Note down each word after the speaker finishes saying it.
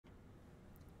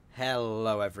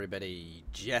Hello everybody,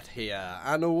 Jet here,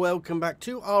 and welcome back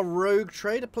to our Rogue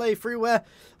Trader playthrough where,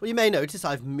 well, you may notice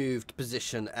I've moved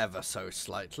position ever so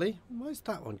slightly. Why's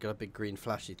that one got a big green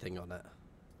flashy thing on it?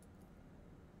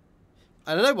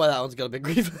 I don't know why that one's got a big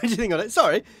green flashy thing on it,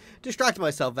 sorry, distracted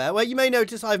myself there. Well, you may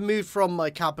notice I've moved from my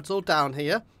capital down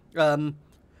here.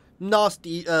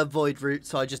 Nasty void route,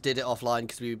 so I just did it offline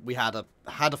because we had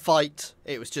a fight.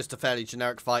 It was just a fairly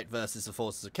generic fight versus the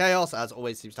Forces of Chaos, as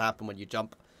always seems to happen when you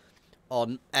jump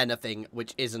on anything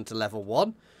which isn't a level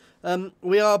 1.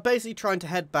 We are basically trying to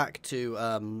head back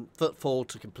to Footfall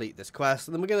to complete this quest,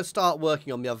 and then we're going to start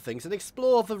working on the other things and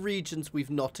explore the regions we've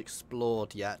not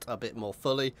explored yet a bit more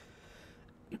fully,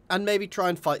 and maybe try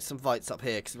and fight some fights up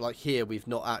here, because like here we've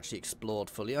not actually explored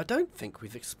fully. I don't think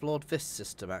we've explored this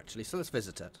system actually, so let's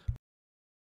visit it.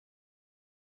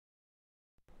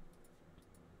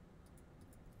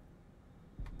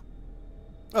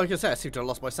 Oh, I was going to say, I seem to have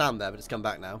lost my sound there, but it's come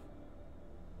back now.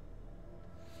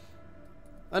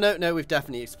 I don't know, we've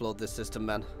definitely explored this system,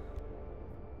 man.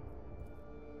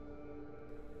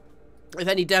 If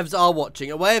any devs are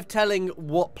watching, a way of telling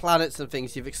what planets and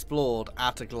things you've explored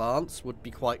at a glance would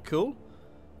be quite cool.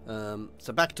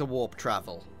 So back to warp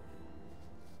travel.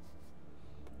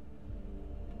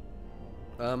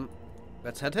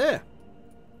 Let's head here.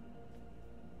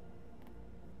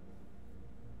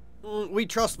 We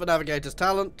trust the navigator's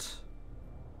talent.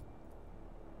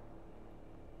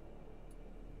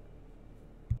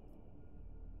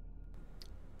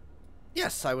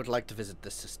 Yes, I would like to visit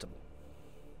this system.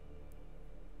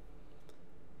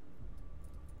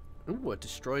 Ooh, a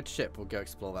destroyed ship. We'll go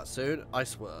explore that soon.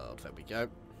 Ice World. There we go.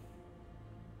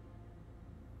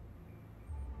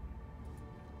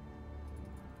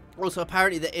 Also,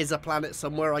 apparently there is a planet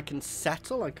somewhere I can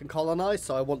settle, I can colonize,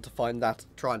 so I want to find that,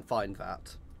 try and find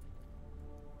that.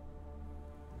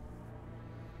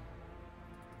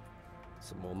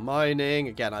 Some more mining.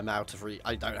 Again, I'm out of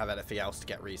I don't have anything else to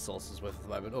get resources with at the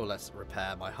moment. Oh, let's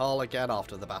repair my hull again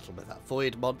after the battle with that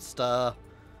void monster.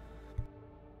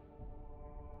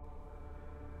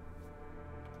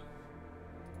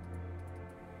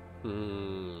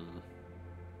 Ooh.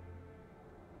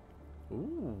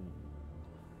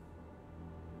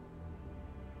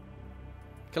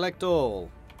 Collect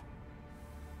all.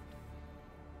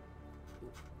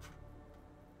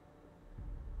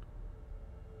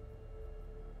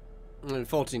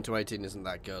 14 to 18 isn't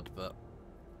that good, but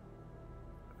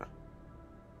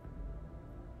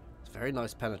it's very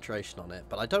nice penetration on it,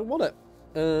 but I don't want it.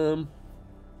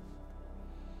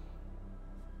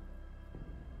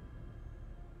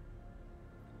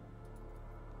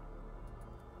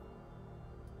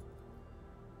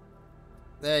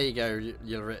 There you go,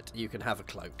 you can have a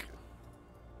cloak.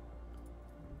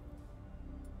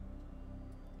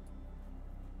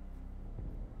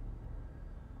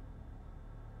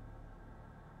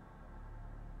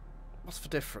 What's the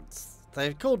difference?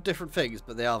 They're called different things,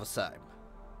 but they are the same.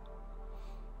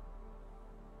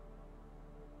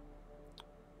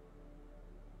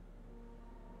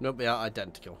 Nope, they are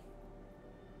identical.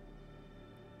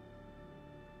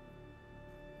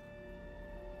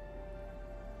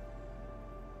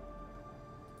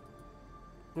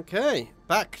 Okay,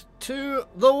 back to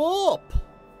the warp.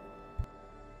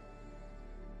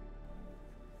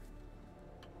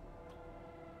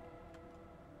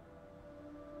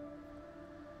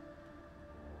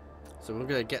 So we're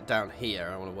going to get down here.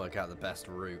 I want to work out the best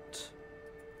route.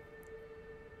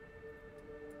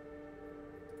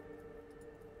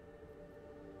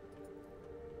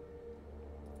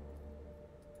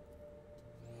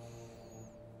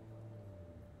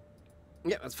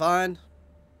 Yeah, that's fine.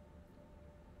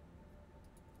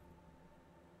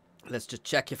 Let's just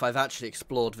check if I've actually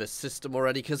explored this system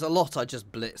already, because a lot I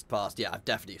just blitzed past. Yeah, I've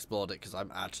definitely explored it because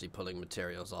I'm actually pulling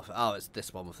materials off. Oh, it's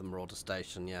this one with the Marauder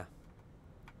Station, yeah.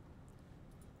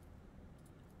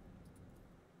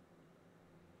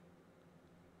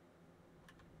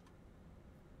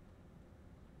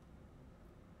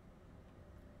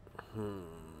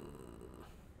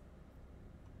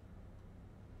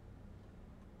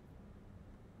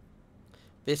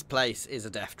 This place is a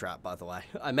death trap, by the way.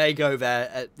 I may go there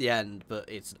at the end, but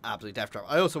it's an absolute death trap.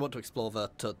 I also want to explore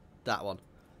that one.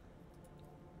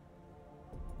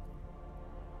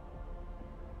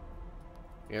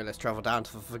 Yeah, let's travel down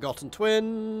to the Forgotten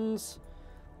Twins.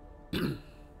 I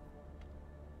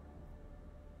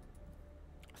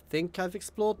think I've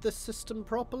explored this system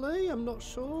properly. I'm not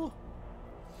sure.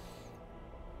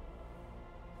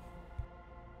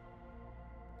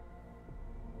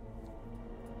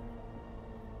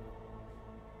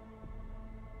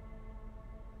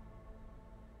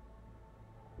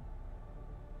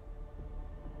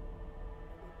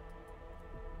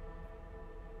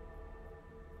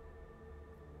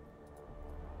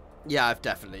 Yeah, I've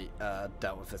definitely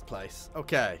dealt with this place.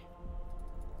 Okay.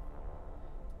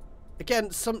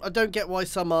 Again, I don't get why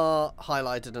some are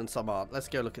highlighted and some aren't. Let's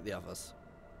go look at the others.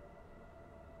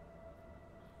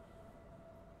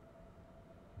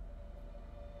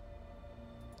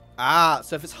 Ah,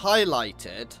 so if it's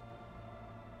highlighted...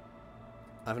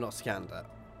 I've not scanned it.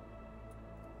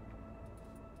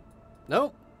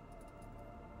 No.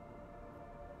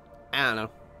 I don't know.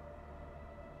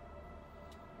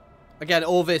 Again,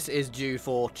 all this is due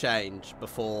for change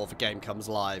before the game comes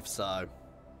live, so...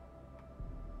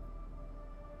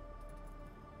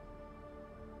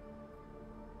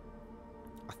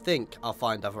 I think I'll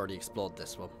find I've already explored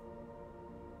this one.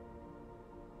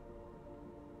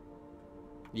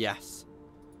 Yes.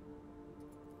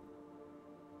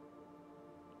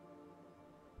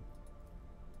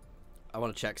 I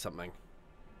want to check something.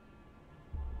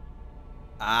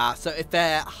 Ah, so if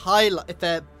they're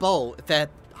bold, if they're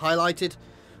highlighted,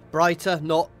 brighter,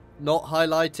 not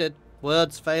highlighted,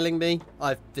 words failing me,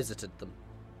 I've visited them.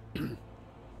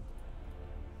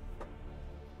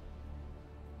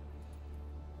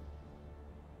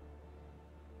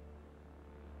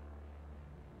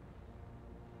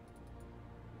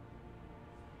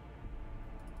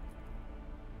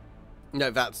 No,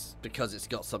 that's because it's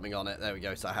got something on it. There we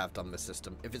go, so I have done this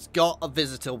system. If it's got a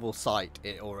visitable site,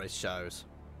 it always shows.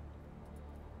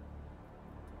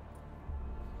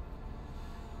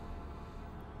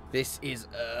 This is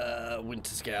a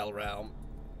winter scale realm.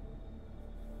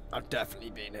 I've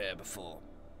definitely been here before.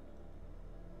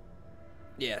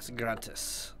 Yes,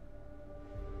 Grantis.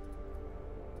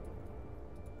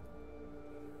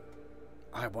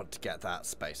 I want to get that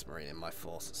Space Marine in my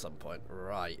force at some point.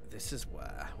 Right, this is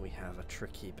where we have a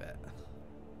tricky bit.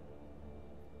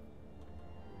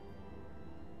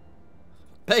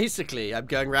 Basically, I'm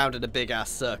going round in a big-ass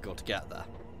circle to get there.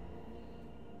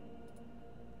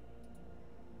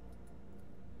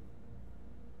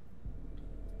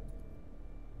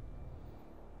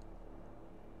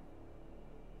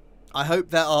 I hope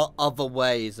there are other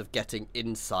ways of getting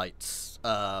insights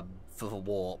for the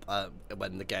warp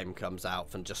when the game comes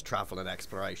out than just travel and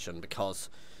exploration, because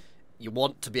you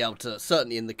want to be able to,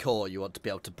 certainly in the core, you want to be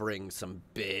able to bring some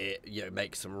bit, you know,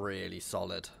 make some really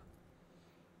solid.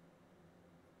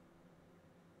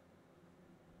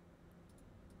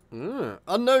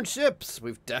 Unknown ships!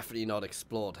 We've definitely not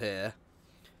explored here.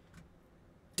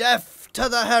 Death to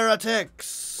the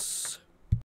heretics!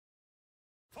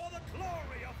 For the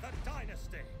glory of the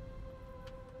dynasty!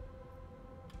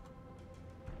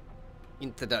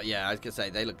 Into the, yeah, I was gonna say,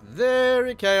 they look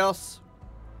very chaos.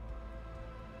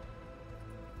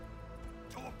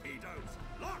 Torpedoes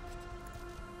locked!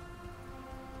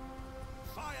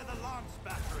 Fire the lance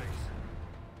batteries!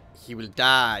 He will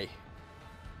die.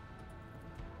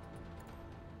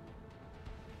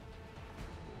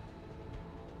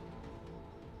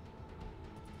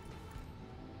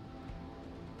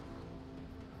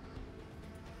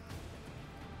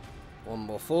 One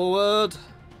more forward.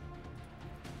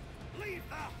 Leave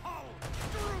the hull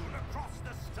strewn across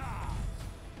the stars!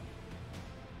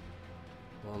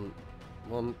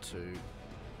 One, two,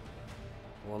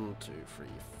 3,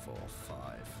 4,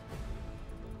 5.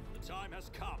 The time has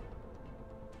come.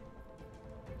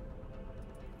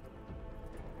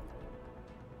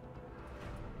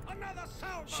 Another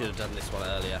salvo! Should have done this one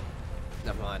earlier.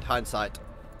 Never mind. Hindsight.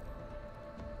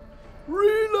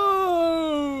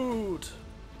 Reload!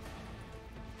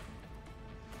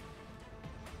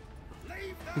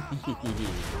 Leave the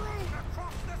hull strewn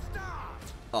across the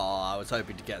stars! Oh, I was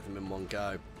hoping to get them in one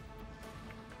go.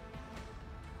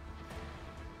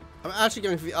 I'm actually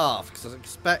going for the aft because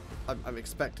I'm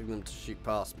expecting them to shoot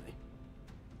past me.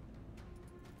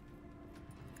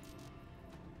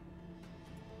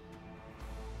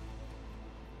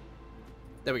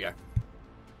 There we go.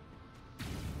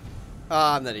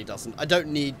 Ah, and then he doesn't. I don't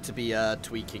need to be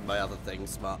tweaking my other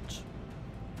things much.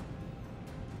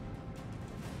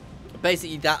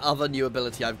 Basically, that other new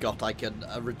ability I've got, I can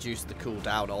reduce the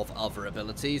cooldown of other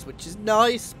abilities, which is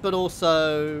nice, but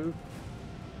also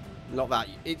not that.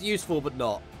 It's useful, but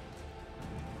not.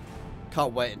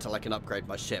 Can't wait until I can upgrade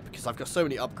my ship, because I've got so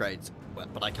many upgrades, but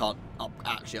I can't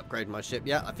actually upgrade my ship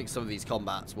yet. I think some of these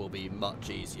combats will be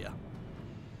much easier.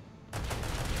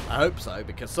 I hope so,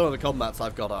 because some of the combats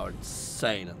I've got are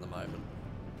insane at the moment.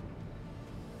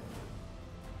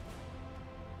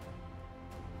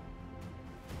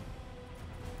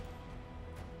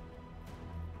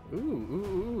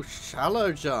 Ooh,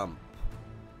 shallow jump.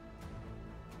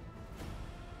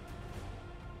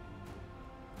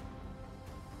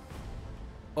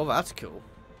 Oh, that's cool.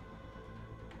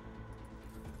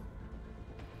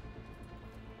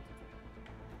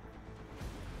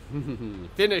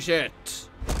 Finish it!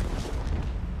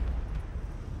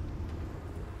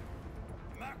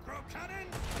 Macro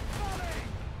cannons, volley!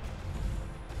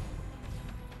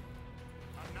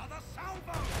 Another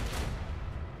salvo!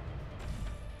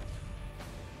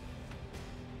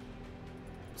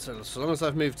 So as long as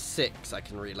I've moved 6, I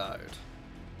can reload.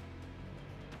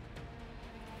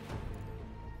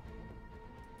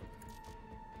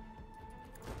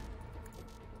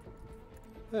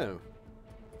 Oh.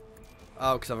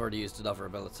 Oh, because I've already used another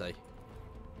ability.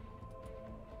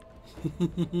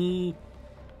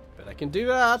 But I can do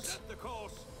that. Set the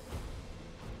course.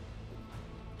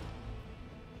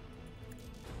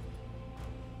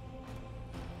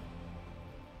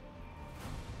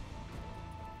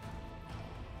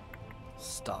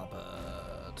 Starboard.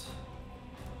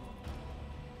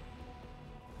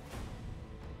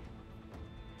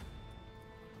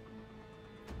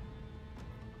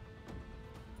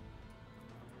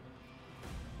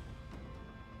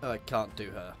 Oh, I can't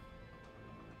do her.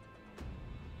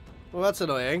 Well, that's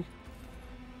annoying.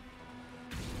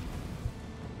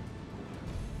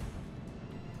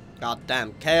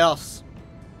 Goddamn chaos.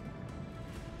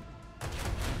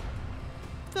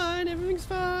 Fine, everything's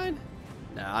fine.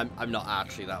 No, I'm not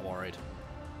actually that worried.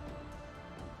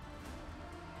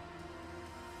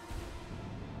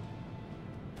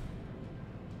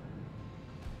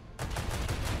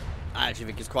 I actually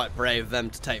think it's quite brave of them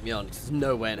to take me on, because there's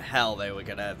no way in hell they were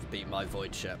going to ever beat my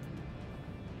voidship.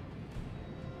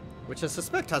 Which I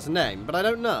suspect has a name, but I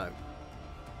don't know.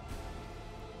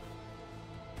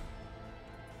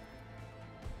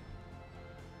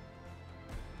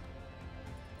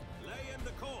 Lay in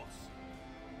the course.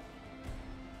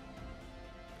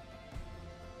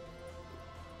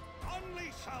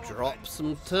 Unleash our Drop men.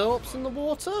 some tilts in the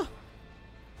water.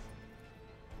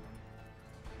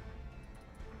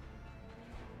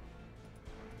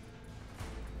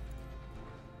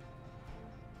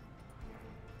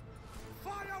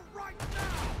 Fire right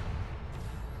now!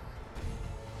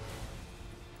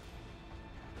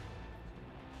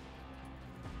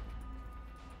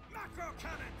 Macro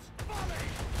cannons, volley!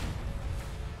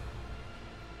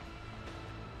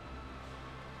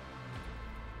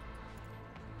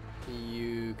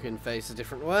 You can face a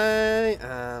different way,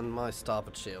 and my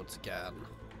starboard shields again.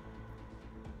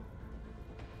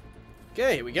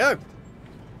 Okay, here we go.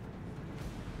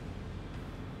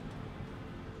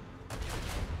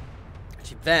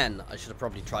 Actually, then I should have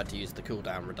probably tried to use the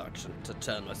cooldown reduction to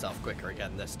turn myself quicker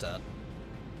again this turn.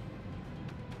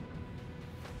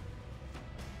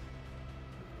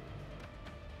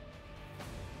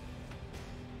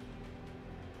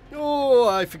 Oh,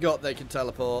 I forgot they can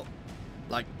teleport.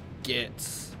 Like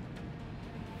gits.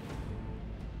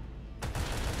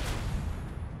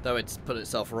 Though it's put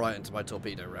itself right into my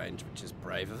torpedo range, which is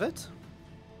brave of it.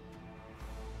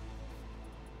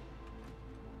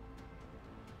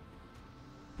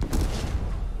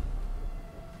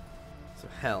 So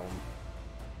helm.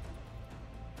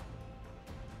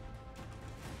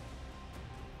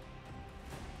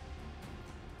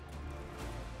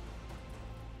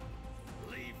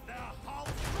 Leave their hull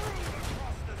through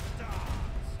across the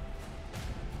stars!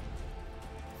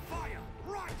 Fire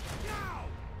right now!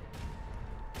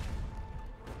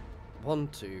 1,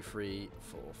 2, 3,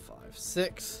 4, 5,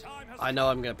 6. I know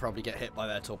I'm going to probably get hit by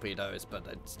their torpedoes, but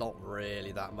it's not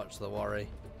really that much of the worry.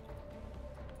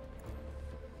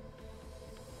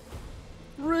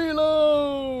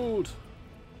 Reload!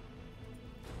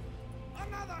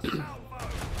 Another salvo!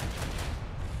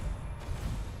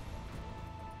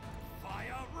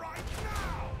 Fire right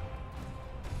now!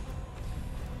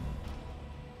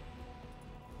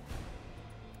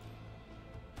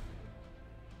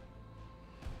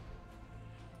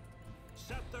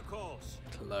 Set the course.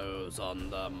 Close on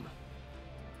them.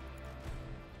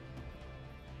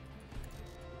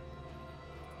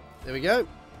 There we go.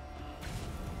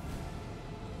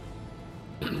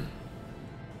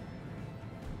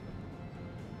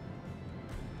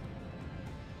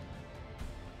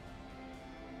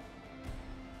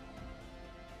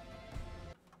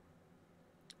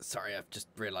 Sorry, I've just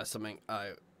realised something.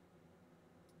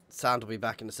 Sound will be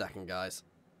back in a second, guys.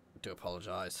 I do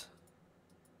apologise.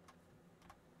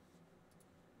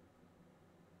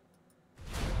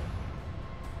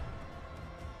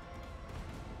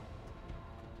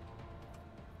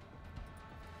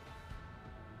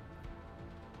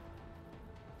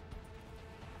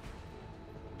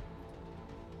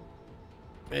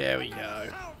 There we go.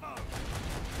 Salvo!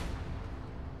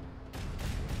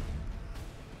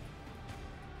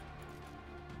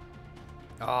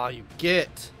 Ah, you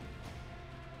get.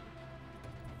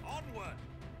 Onward!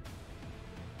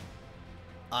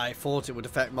 I thought it would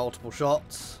affect multiple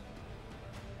shots.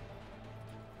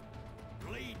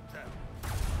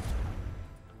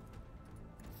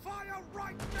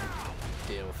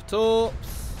 Heal for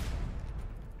torps.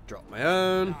 Drop my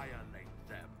own. Annihilate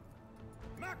them.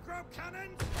 Macro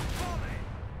cannons, volley.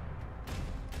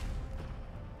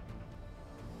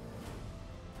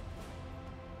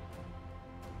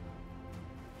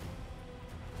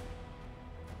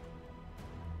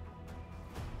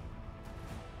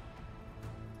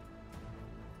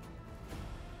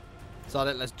 So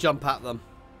let's jump at them.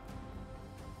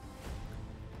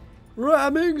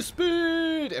 Ramming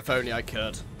speed! If only I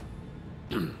could.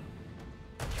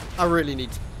 I really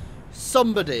need to...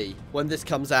 Somebody, when this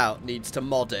comes out, needs to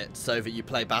mod it so that you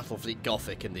play Battlefleet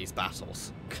Gothic in these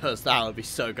battles. Because that would be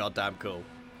so goddamn cool.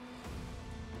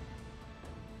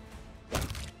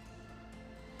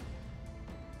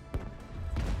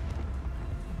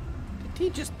 Did he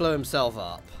just blow himself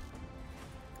up?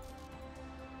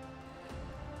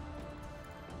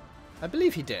 I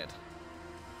believe he did.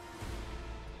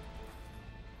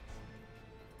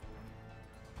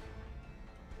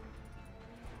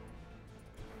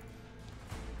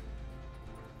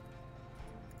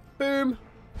 Boom.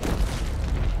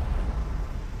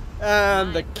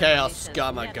 And the Chaos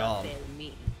Scum are gone.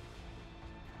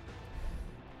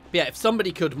 Yeah, if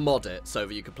somebody could mod it so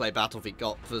that you could play Battlefleet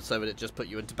Gothic, so that it just put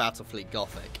you into Battlefleet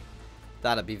Gothic,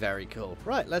 that'd be very cool.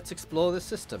 Right, let's explore this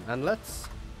system, and let's...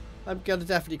 I'm going to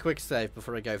definitely quick save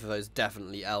before I go for those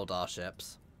definitely Eldar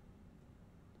ships.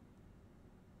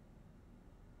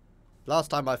 Last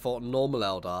time I fought normal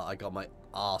Eldar, I got my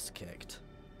arse kicked.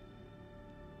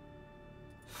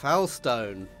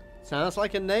 Foulstone. Sounds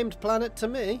like a named planet to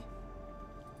me.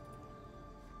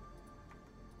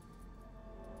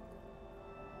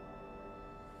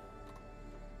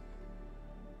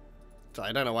 So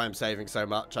I don't know why I'm saving so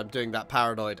much. I'm doing that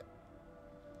paranoid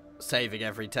saving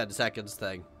every 10 seconds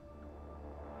thing.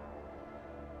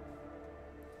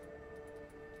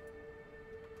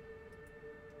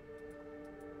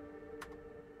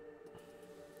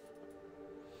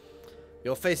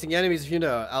 You're facing enemies you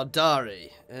know, Eldari.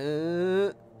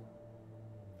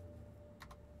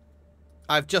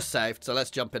 I've just saved, so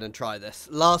let's jump in and try this.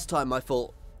 Last time I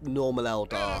fought normal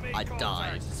Eldar, I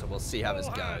died, so we'll see how this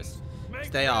goes.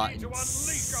 They are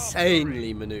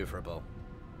insanely maneuverable.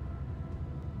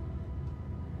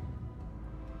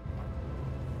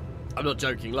 I'm not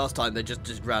joking, last time they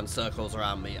just ran circles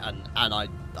around me, and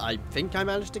I think I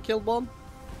managed to kill one.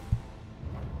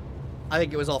 I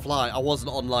think it was offline. I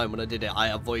wasn't online when I did it.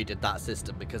 I avoided that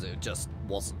system because it just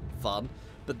wasn't fun.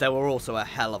 But there were also a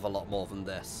hell of a lot more than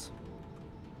this.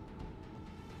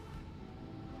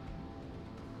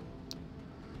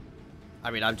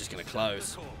 I mean, I'm just going to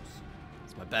close.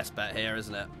 It's my best bet here,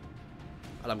 isn't it?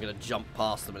 And I'm going to jump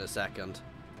past them in a second.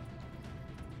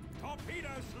 Torpedoes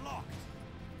locked.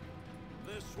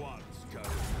 This one's going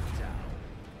down.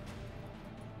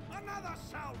 Another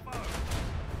salvo.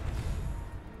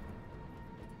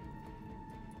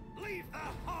 Leave the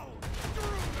hull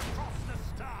strewn across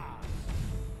the stars.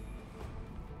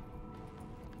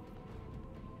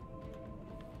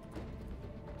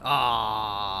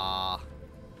 Ah!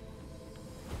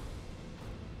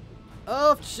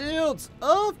 Off shields!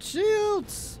 Off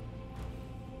shields!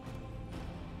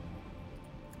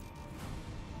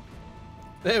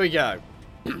 There we go.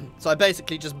 So I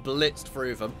basically just blitzed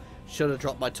through them. Should have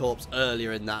dropped my torps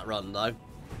earlier in that run, though.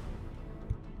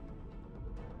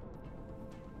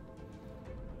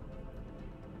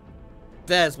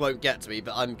 Theirs won't get to me,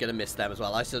 but I'm going to miss them as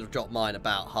well. I should have dropped mine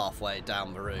about halfway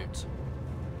down the route.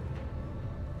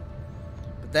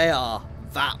 But they are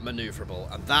that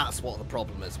maneuverable, and that's what the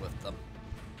problem is with them.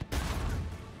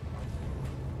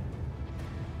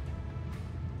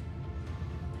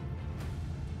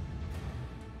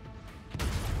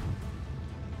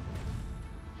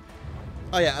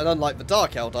 Oh yeah, and unlike the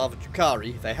Dark Eldar, the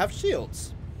Drukhari, they have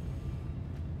shields.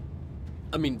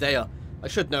 I mean, they are... I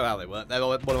should know how they work. They're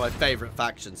one of my favourite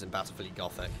factions in Battlefleet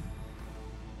Gothic.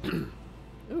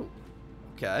 Ooh.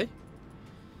 Okay.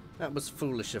 That was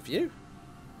foolish of you.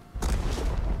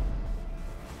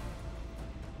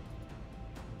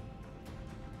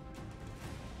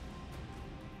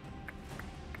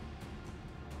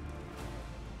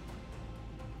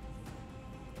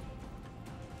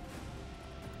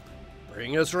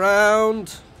 Bring us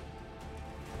round.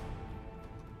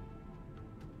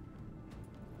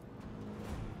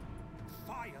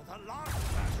 Fire the large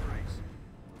batteries.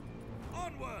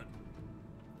 Onward.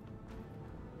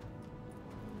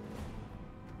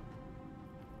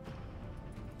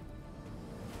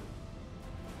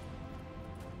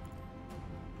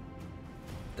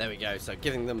 There we go. So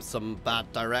giving them some bad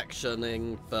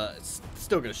directioning, but it's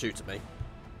still going to shoot at me.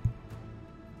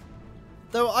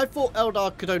 Though I thought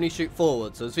Eldar could only shoot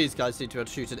forward, so these guys seem to have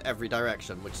to shoot in every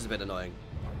direction, which is a bit annoying.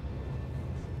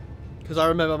 Because I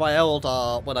remember my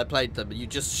Eldar, when I played them, you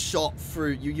just shot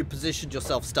through, you positioned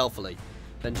yourself stealthily,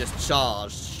 then just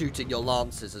charged, shooting your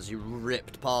lances as you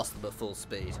ripped past them at full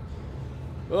speed.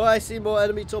 Oh, I see more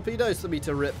enemy torpedoes for me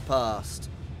to rip past.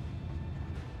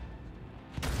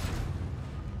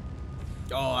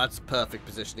 Oh, that's perfect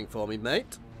positioning for me,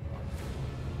 mate.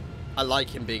 I like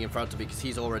him being in front of me because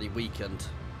he's already weakened.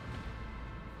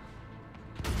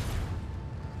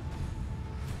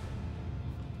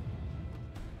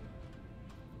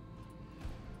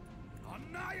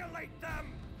 Annihilate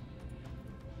them!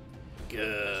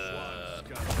 Good.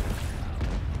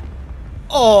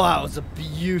 Oh, that was a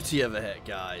beauty of a hit,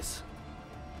 guys.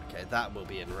 Okay, that will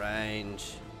be in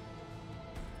range.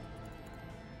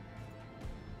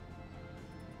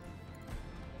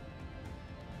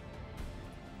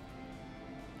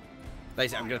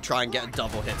 Basically, I'm going to try and get a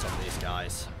double hit on these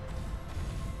guys.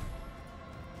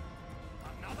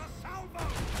 Another salvo!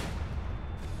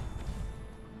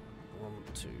 1,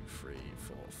 2, 3,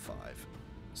 4, 5.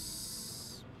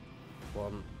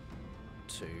 1,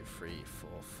 2, 3, 4,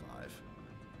 5.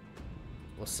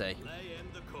 We'll see. Lay in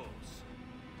the course.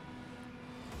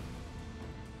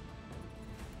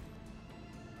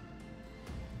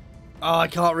 Oh, I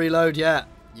can't reload yet.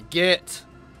 You get.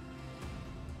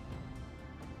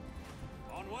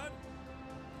 Onward!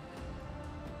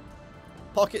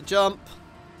 Pocket jump.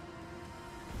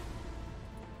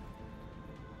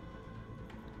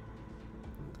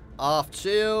 Aft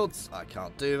shields. I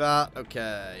can't do that.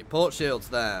 Okay. Port shields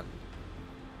then.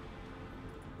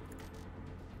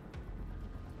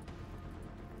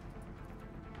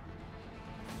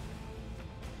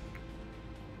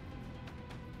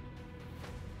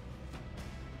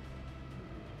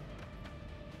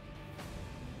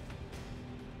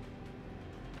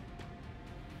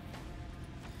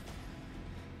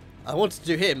 I wanted to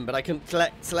do him, but I couldn't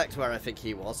select where I think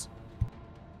he was.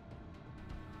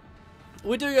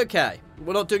 We're doing okay.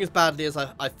 We're not doing as badly as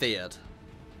I feared.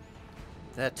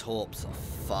 Their torps are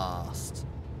fast.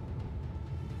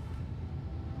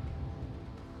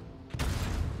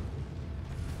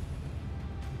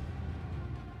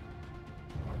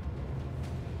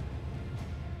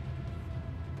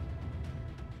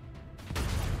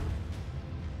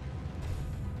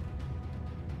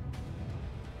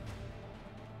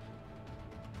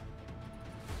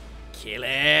 Kill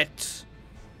it!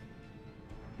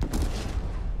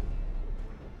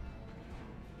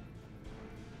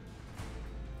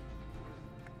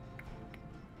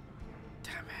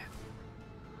 Damn it.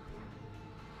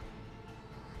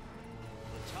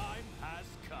 The time has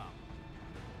come.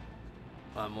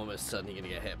 I'm almost certainly going to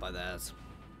get hit by theirs.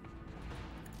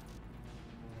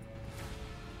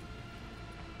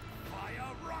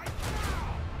 Fire right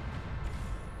now!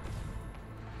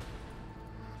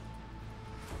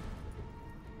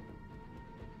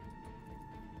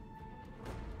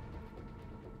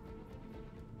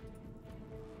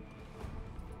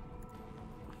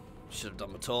 Should have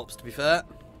done my torps, to be fair.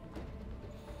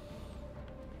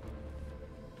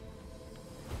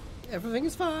 Everything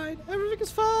is fine. Everything is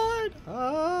fine.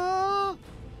 Ah.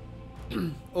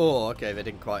 Oh, okay. They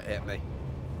didn't quite hit me.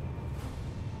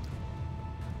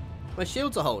 My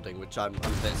shields are holding, which I'm a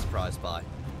bit surprised by.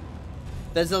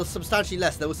 There's substantially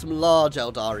less. There was some large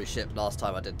Eldari ship last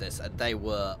time I did this, and they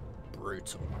were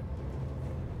brutal.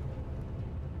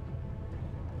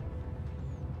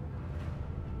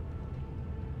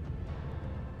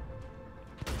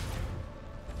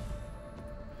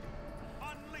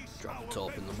 Drop the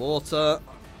torp in the water.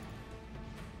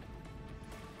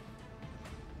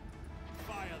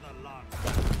 Fire the lance.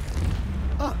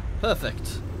 Ah,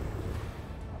 perfect.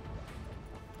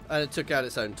 And it took out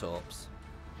its own torps.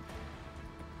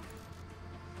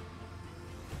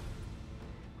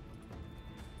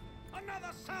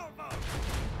 Another salvo!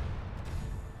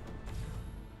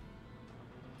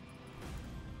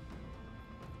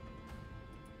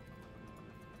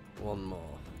 One more.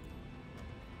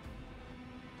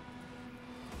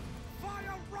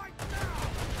 Fire right now!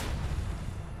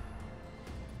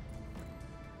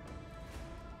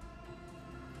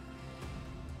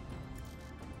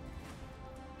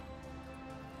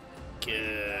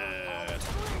 Good.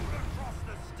 Across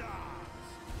the stars!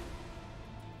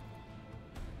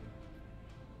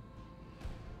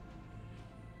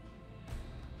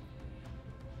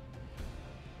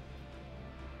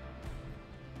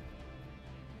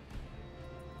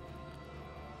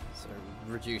 So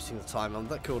reducing the time on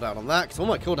that cooldown on that, because all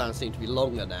my cooldowns seem to be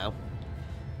longer now.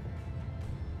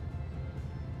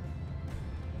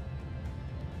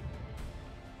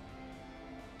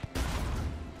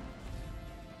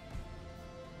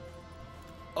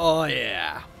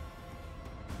 yeah.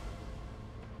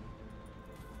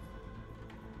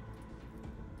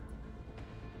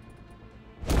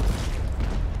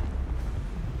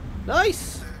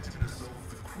 Nice. Effectiveness of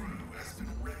the crew has been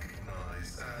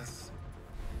recognized as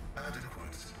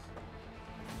adequate.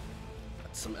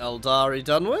 That's some Eldari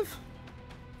done with.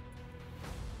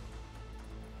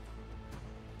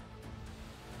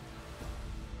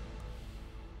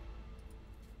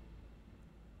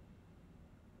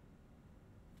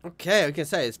 Okay, I can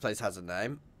say this place has a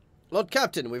name. Lord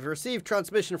Captain, we've received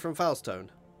transmission from Falstone.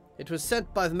 It was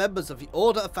sent by the members of the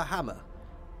Order of the Hammer.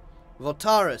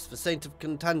 Voltaris, the Saint of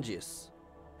Contagious,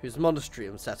 whose monastery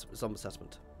is on the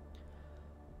settlement.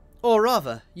 Or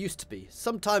rather, used to be.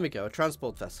 Some time ago, a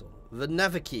transport vessel, the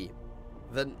Navica,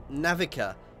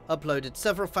 uploaded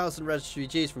several thousand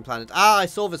refugees from planet... Ah, I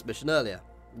saw this mission earlier.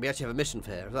 We actually have a mission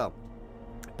for here as well.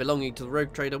 Belonging to the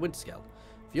rogue trader Winterscale.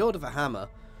 The Order of the Hammer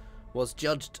was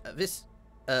judged...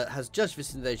 has judged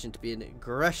this invasion to be an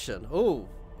aggression. Oh,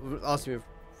 asking me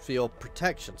for your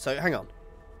protection. So, hang on.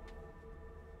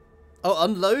 Oh,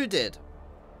 unloaded.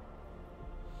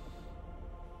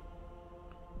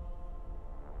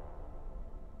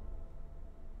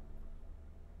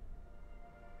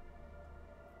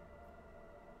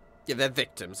 Yeah, they're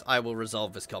victims. I will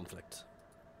resolve this conflict.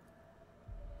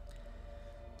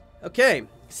 Okay,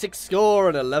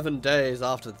 611 days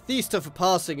after the feast of the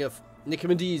passing of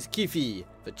Nicomedes Kifi,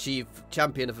 the chief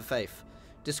champion of the faith,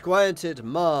 disquieted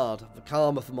marred the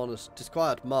calm of the monastery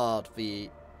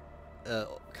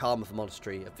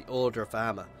of the Order of the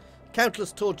Hammer.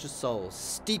 Countless tortured souls,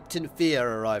 steeped in fear,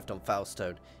 arrived on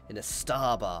Falstone in a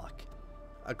star bark.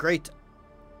 A great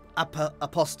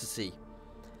apostasy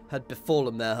had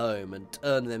befallen their home and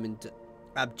turned them into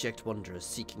abject wanderers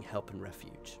seeking help and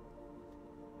refuge.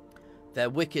 Their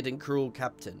wicked and cruel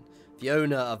captain, the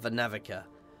owner of the Navica,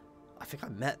 I think I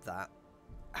met that,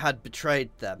 had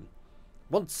betrayed them.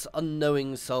 Once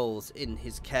unknowing souls in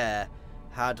his care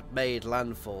had made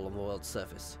landfall on the world's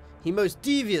surface. He most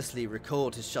deviously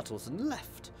recalled his shuttles and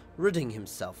left, ridding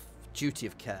himself of duty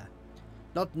of care.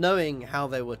 Not knowing how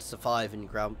they were to survive in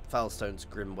Falstone's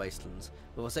grim wastelands,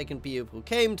 the forsaken people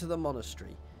came to the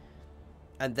monastery,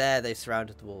 and there they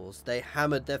surrounded the walls. They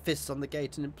hammered their fists on the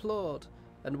gate and implored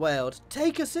and wailed,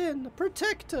 "Take us in!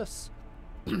 Protect us!"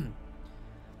 And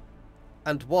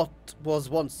what was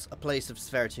once a place of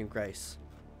severity and grace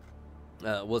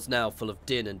was now full of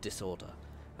din and disorder,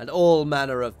 and all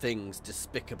manner of things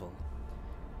despicable.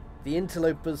 The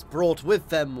interlopers brought with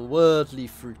them worldly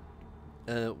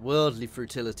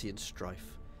futility and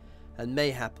strife, and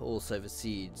mayhap also the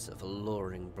seeds of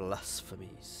alluring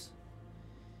blasphemies.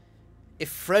 If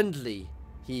friendly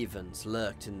heathens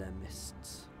lurked in their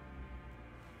mists.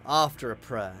 After a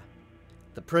prayer,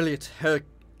 the prelate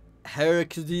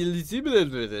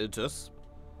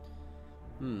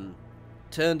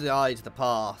turned the eye to the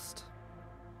past,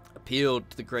 appealed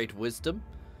to the great wisdom,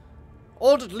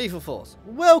 ordered lethal force,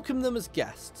 welcomed them as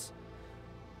guests.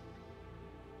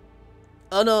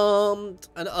 Unarmed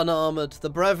and unarmoured, the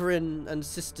brethren and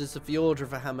sisters of the Order of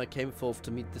the Hammer came forth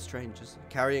to meet the strangers,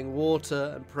 carrying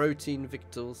water and protein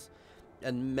victuals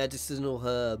and medicinal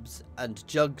herbs and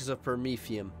jugs of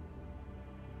promethium.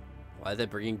 Why are they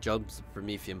bringing jugs of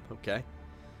promethium? Okay.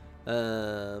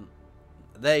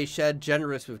 They shared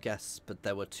generous with guests, but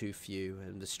there were too few,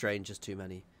 and the strangers too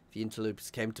many. The interlopers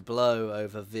came to blow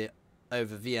over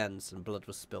viands, and blood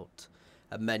was spilt,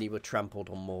 and many were trampled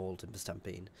or mauled in the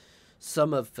stampede.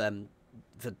 Some of them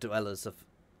dwellers of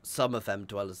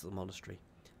the monastery.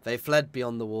 They fled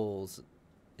beyond the walls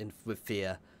with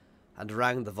fear, and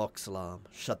rang the vox alarm,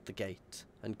 shut the gate,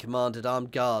 and commanded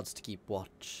armed guards to keep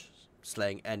watch,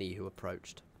 slaying any who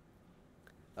approached.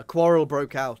 A quarrel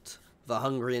broke out. The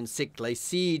hungry and sick lay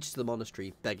siege to the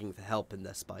monastery, begging for help in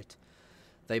their spite.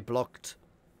 They blocked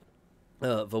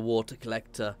the water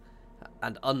collector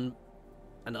and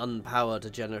unpowered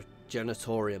a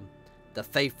janitorium. The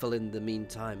faithful in the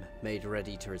meantime made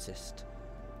ready to resist.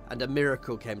 And a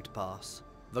miracle came to pass.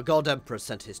 The God Emperor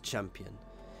sent his champion,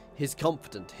 his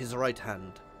confidant, his right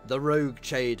hand, the rogue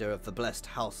trader of the blessed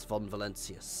House von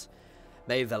Valentius.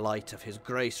 May the light of his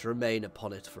grace remain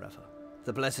upon it forever.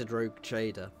 The blessed rogue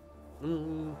trader.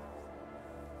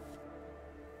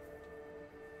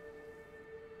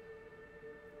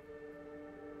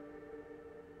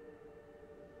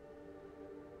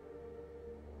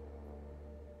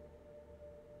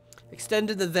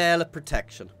 Extended the veil of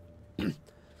protection.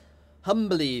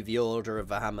 Humbly the Order of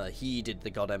the Hammer heeded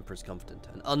the God Emperor's confidant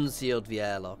and unsealed the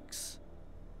airlocks.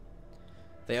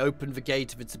 They opened the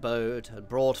gate of its abode and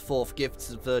brought forth gifts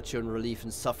of virtue and relief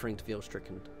and suffering to the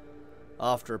ill-stricken.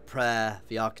 After a prayer,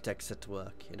 the architects set to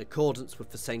work, in accordance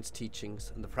with the saints'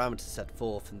 teachings and the parameters set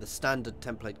forth in the standard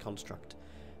template construct.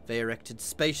 They erected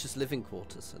spacious living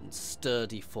quarters and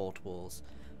sturdy fort walls,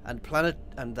 and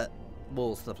the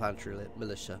walls to the planetary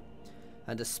militia,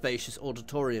 and a spacious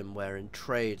auditorium wherein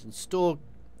trade and store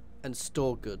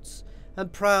goods,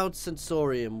 and proud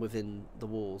sensorium within the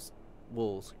walls.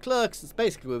 Clerks, it's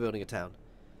basically we're building a town.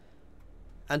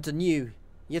 And a new,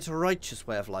 yet a righteous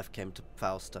way of life came to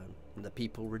Foulstone, and the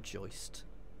people rejoiced.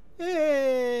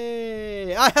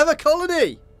 Yay! I have a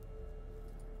colony!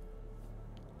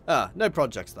 Ah, no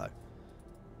projects though.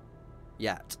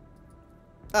 Yet.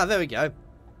 Ah, there we go.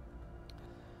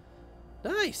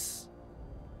 Nice.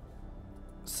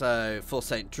 So, for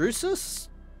St. Drusus,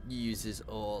 uses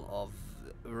all of...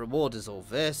 The reward is all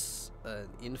this.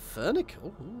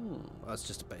 Infernical? That's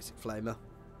just a basic flamer.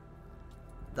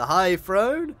 The High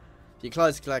Throne, the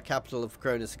ecclesiastical capital of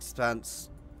Koronus Expanse,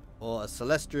 or a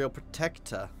celestial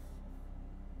protector.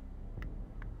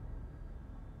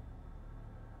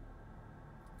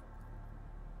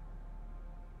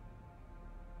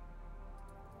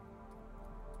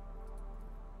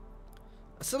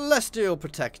 A celestial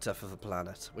protector for the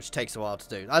planet, which takes a while to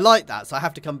do. I like that, so I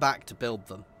have to come back to build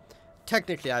them.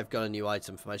 Technically, I've got a new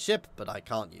item for my ship, but I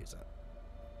can't use it.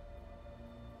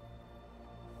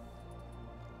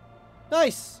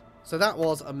 Nice! So that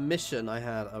was a mission I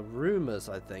had. Rumours,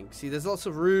 I think. See, there's lots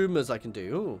of rumours I can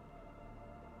do. Ooh.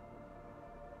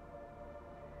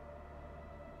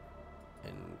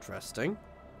 Interesting.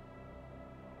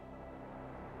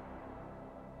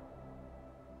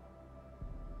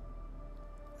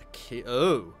 Okay.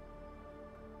 Oh.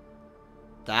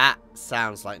 That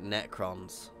sounds like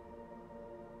Necrons.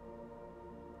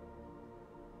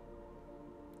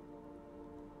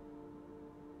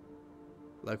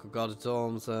 Local god of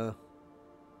dorms,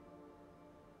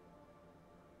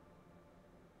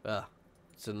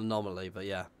 it's an anomaly, but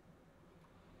yeah.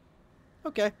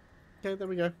 Okay. Okay, there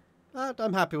we go. That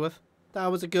I'm happy with. That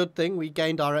was a good thing. We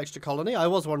gained our extra colony. I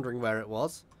was wondering where it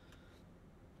was.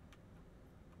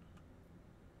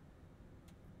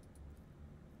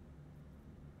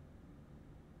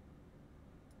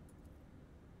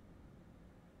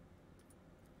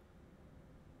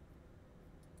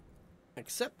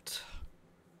 Except...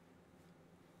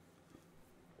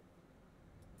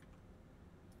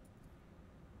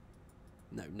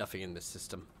 No, nothing in this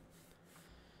system.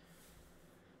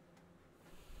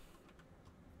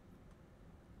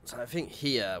 So I think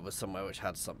here was somewhere which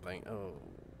had something. Oh.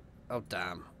 Oh,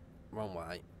 damn. Wrong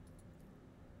way.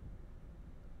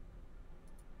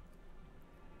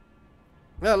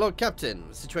 Well, Lord Captain,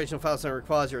 the situation on Foulstone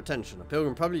requires your attention. A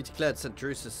pilgrim probably declared St.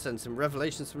 Drusus sends him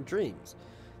revelations from dreams.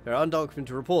 There are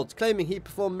undocumented reports claiming he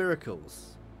performed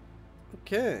miracles.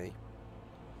 Okay.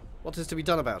 What is to be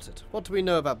done about it? What do we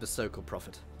know about this so-called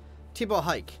prophet? Tibor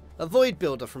Hike, a void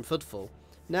builder from Footfall.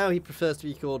 Now he prefers to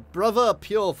be called Brother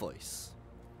Pure Voice.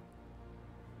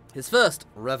 His first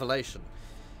revelation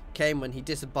came when he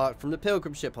disembarked from the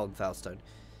pilgrim ship on Foulstone.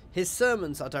 His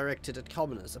sermons are directed at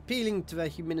commoners, appealing to their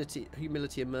humility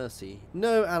and mercy.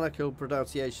 No anarchical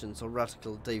pronunciations or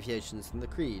radical deviations from the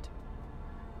creed.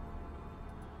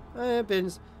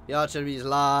 The archenemy's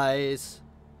lies.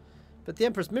 But the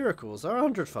Emperor's miracles are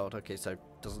 100-fold. Okay, so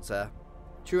doesn't say.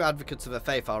 True advocates of the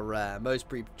faith are rare. Most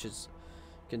preachers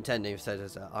contending with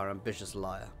status are ambitious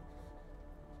liar.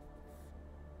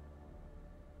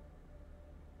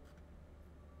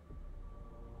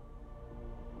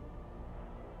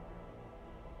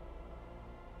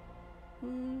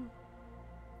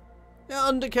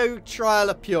 Undergo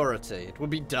trial of purity. It will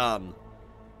be done.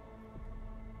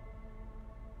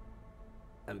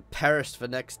 And perished the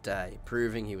next day,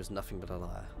 proving he was nothing but a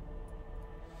liar.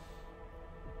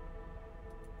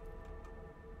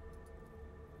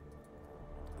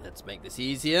 Let's make this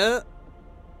easier.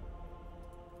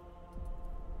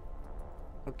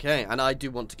 Okay, and I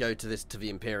do want to go to the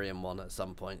Imperium one at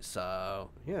some point,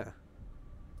 so yeah.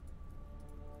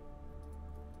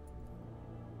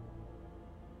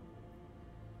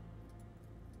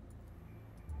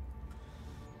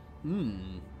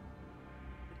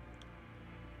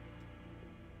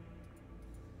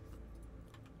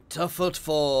 To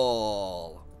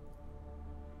Footfall.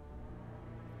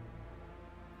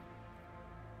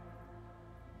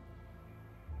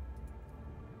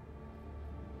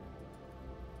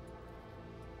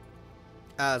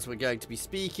 As we're going to be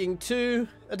speaking to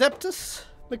Adeptus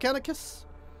Mechanicus.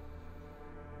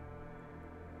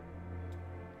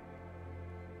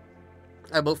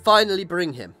 And we'll finally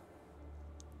bring him.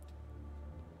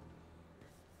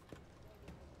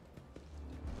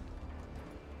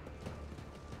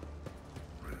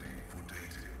 Ready for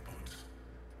data input.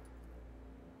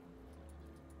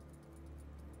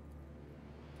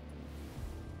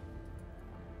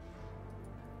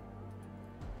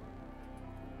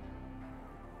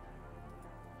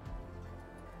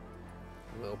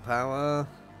 Willpower.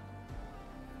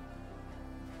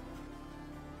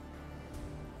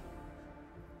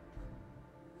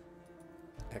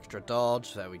 Extra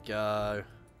dodge, there we go.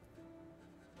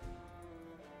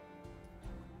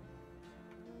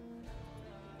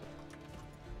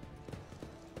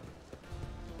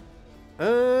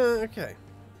 Okay.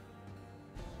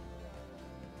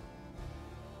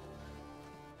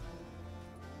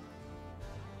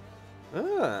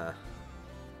 Ah.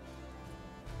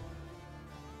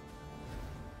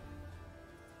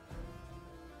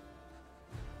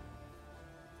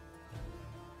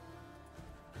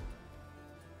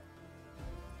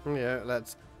 Yeah,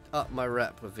 let's up my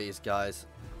rep with these guys.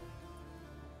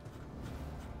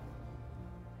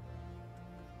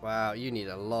 Wow, you need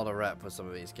a lot of rep with some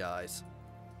of these guys.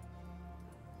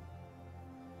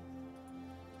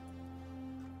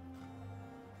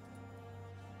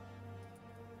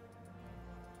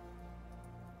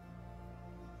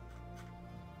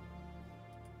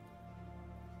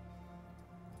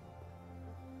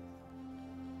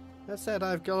 That said,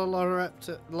 I've got a lot of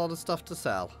a lot of stuff to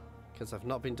sell because I've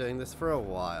not been doing this for a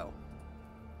while.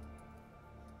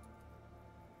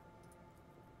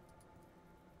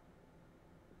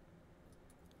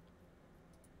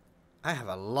 I have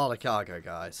a lot of cargo,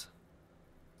 guys.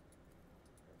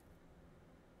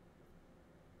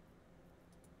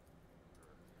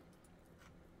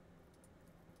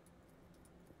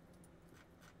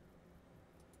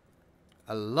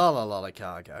 A lot of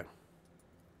cargo.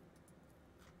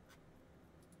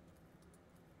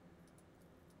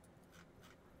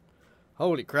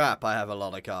 Holy crap, I have a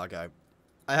lot of cargo.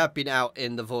 I have been out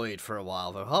in the void for a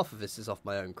while, though half of this is off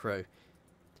my own crew.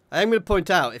 I am going to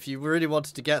point out, if you really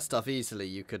wanted to get stuff easily,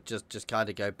 you could just kind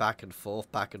of go back and forth,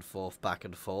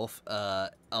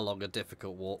 along a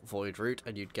difficult void route,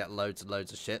 and you'd get loads and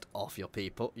loads of shit off your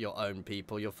people, your own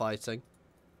people you're fighting.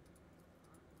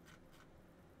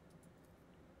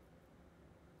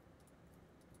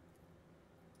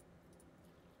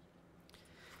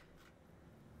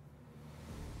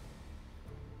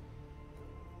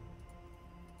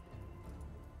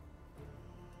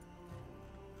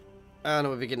 And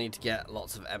we're beginning to get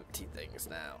lots of empty things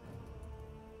now.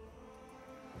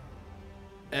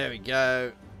 There we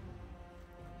go.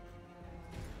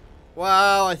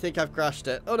 Wow, I think I've crashed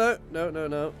it. Oh no,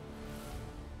 no.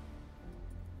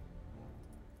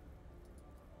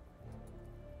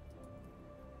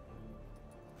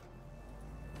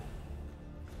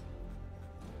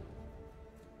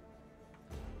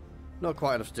 Not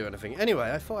quite enough to do anything.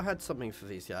 Anyway, I thought I had something for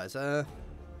these guys.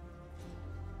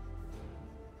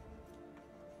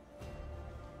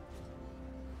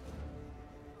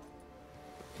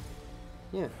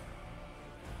 Yeah.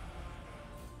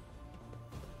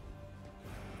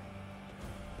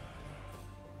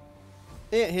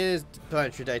 Here's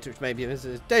planetary data, which may be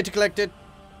data collected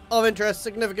of interest,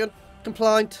 significant,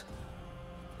 compliant.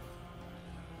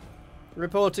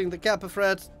 Reporting the Kappa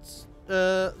threat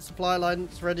supply line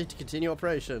is ready to continue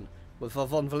operation with the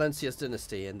Von Valencia's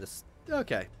dynasty in this.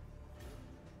 Okay.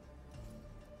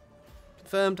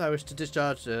 Confirmed. I wish to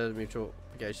discharge the mutual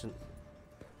obligation.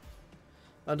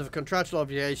 Under the contractual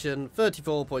obligation,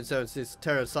 34.76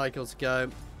 teracycles ago,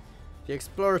 the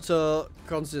Explorator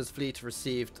Consular's fleet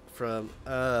received from...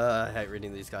 I hate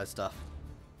reading these guys' stuff.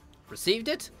 Received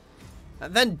it?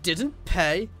 And then didn't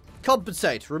pay?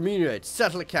 Compensate, remunerate,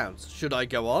 settle accounts. Should I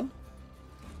go on?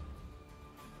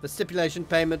 The stipulation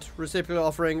payment, reciprocal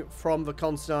offering from the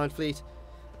Consular fleet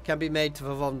can be made to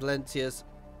the Von Valencia's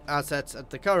assets at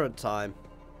the current time.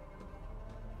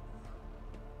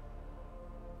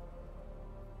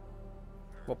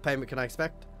 What payment can I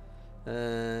expect?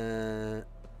 The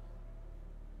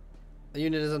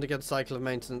unit is undergoing a cycle of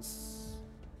maintenance.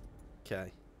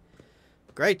 Okay.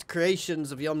 Great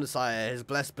creations of the Omnisire, his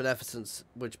blessed beneficence,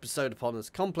 which bestowed upon us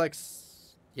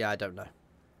complex... Yeah, I don't know.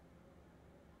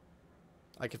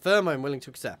 I confirm I'm willing to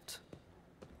accept.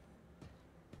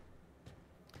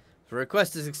 The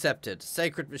request is accepted.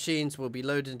 Sacred machines will be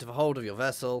loaded into the hold of your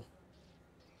vessel.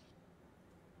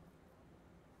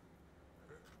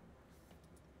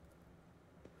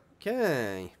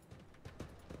 Okay.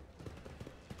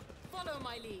 Follow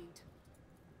my lead.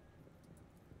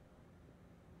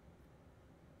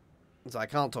 So I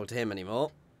can't talk to him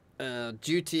anymore.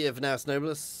 Duty of Naus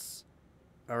Nobilis.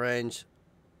 Arrange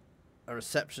a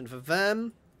reception for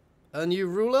them. A new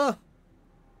ruler.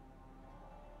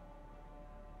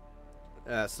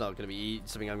 That's not going to be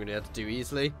something I'm going to have to do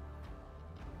easily.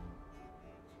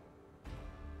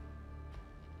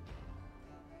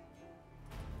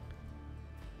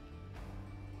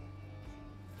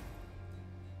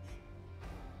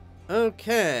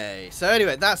 Okay, so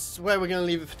anyway, that's where we're going to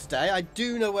leave it for today. I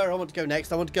do know where I want to go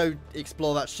next. I want to go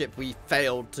explore that ship we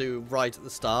failed to right at the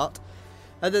start.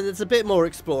 And then there's a bit more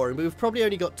exploring, but we've probably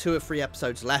only got 2 or 3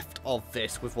 episodes left of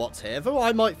this with what's here. Though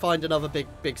I might find another bit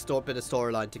of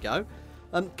storyline to go.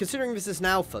 Considering this is an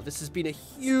alpha, this has been a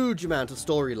huge amount of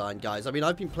storyline, guys. I mean,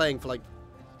 I've been playing for like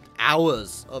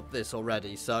hours of this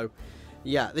already, so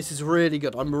yeah, this is really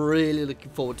good. I'm really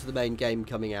looking forward to the main game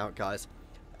coming out, guys.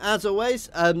 As always,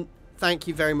 thank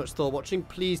you very much for watching.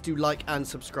 Please do like and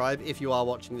subscribe if you are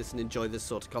watching this and enjoy this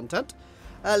sort of content.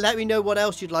 Let me know what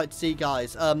else you'd like to see,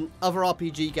 guys. Other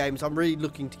RPG games. I'm really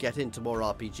looking to get into more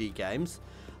RPG games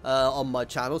on my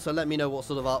channel. So let me know what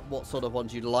sort of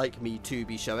ones you'd like me to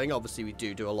be showing. Obviously, we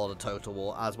do a lot of Total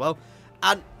War as well.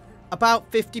 And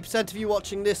about 50% of you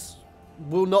watching this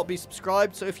will not be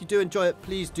subscribed. So if you do enjoy it,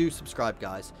 please do subscribe,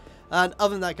 guys. And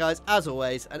other than that, guys, as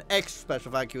always, an extra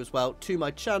special thank you as well to my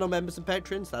channel members and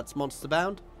patrons. That's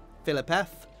Monsterbound, Philip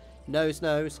F,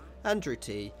 Nose, Andrew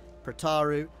T,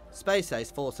 Prataru, Space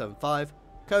Ace 475,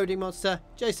 Coding Monster,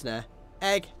 Jason Air,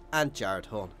 Egg, and Jared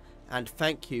Horn. And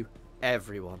thank you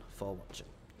everyone for watching.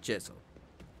 Cheers all.